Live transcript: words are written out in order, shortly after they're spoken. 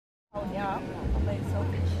Yeah, I'm being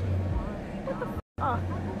selfish. What the f? Oh.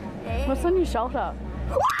 Hey. What's on your shoulder?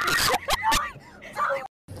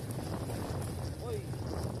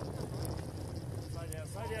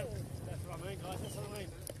 Slow down. That's what I mean, guys. That's what I mean.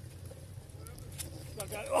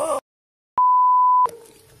 Go. Oh!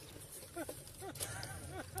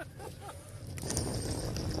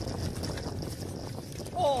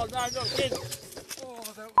 Oh, no, not again. Oh,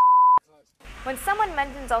 that was When someone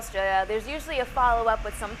mentions Australia, there's usually a follow-up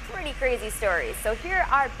with some pretty crazy stories. So here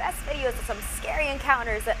are best videos of some scary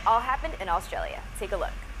encounters that all happened in Australia. Take a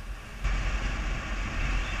look.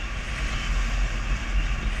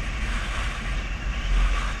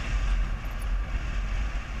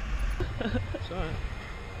 Sorry.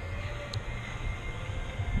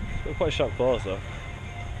 Got quite sharp claws though.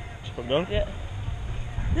 Just put them down? Yeah.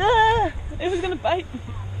 Yeah! It was gonna bite me.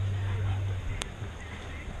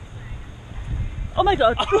 Oh my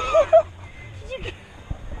god!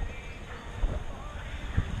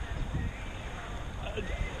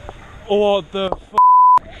 Oh, the f.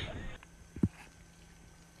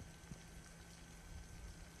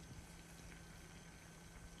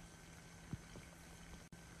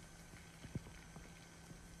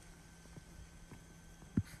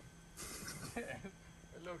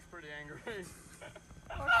 It looks pretty angry.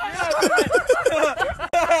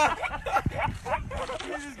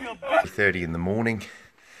 30 in the morning,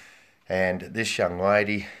 and this young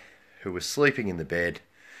lady who was sleeping in the bed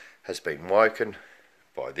has been woken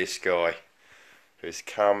by this guy who's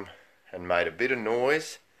come and made a bit of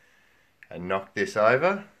noise and knocked this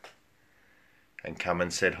over and come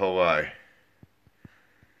and said hello.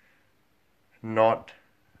 Not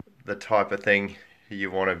the type of thing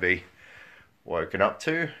you want to be woken up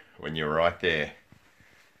to when you're right there.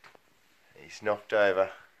 He's knocked over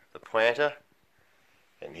the planter,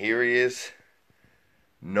 and here he is,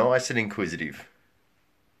 nice and inquisitive.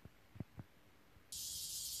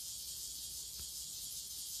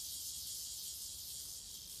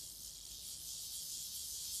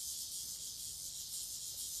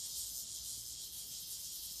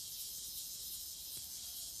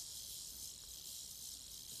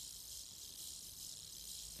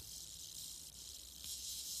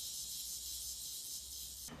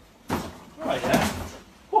 Oh yeah.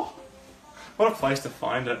 Oh, what a place to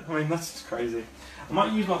find it. I mean, that's just crazy. I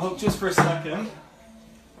might use my hook just for a second.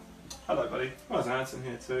 Hello, buddy. Oh, there's ants in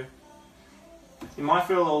here too. You might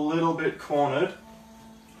feel a little bit cornered,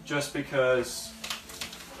 just because.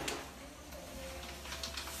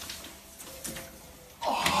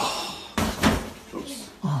 Oops.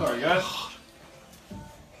 Sorry, guys.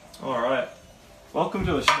 All right. Welcome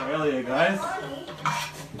to Australia, guys.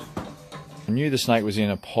 I knew the snake was in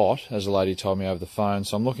a pot, as the lady told me over the phone,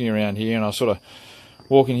 so I'm looking around here and I sort of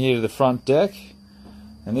walk in here to the front deck,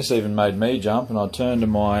 and this even made me jump, and I turned to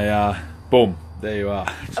my, boom, there you are.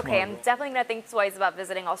 Okay, I'm definitely going to think twice about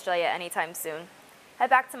visiting Australia anytime soon. Head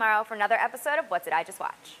back tomorrow for another episode of What Did I Just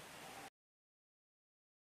Watch?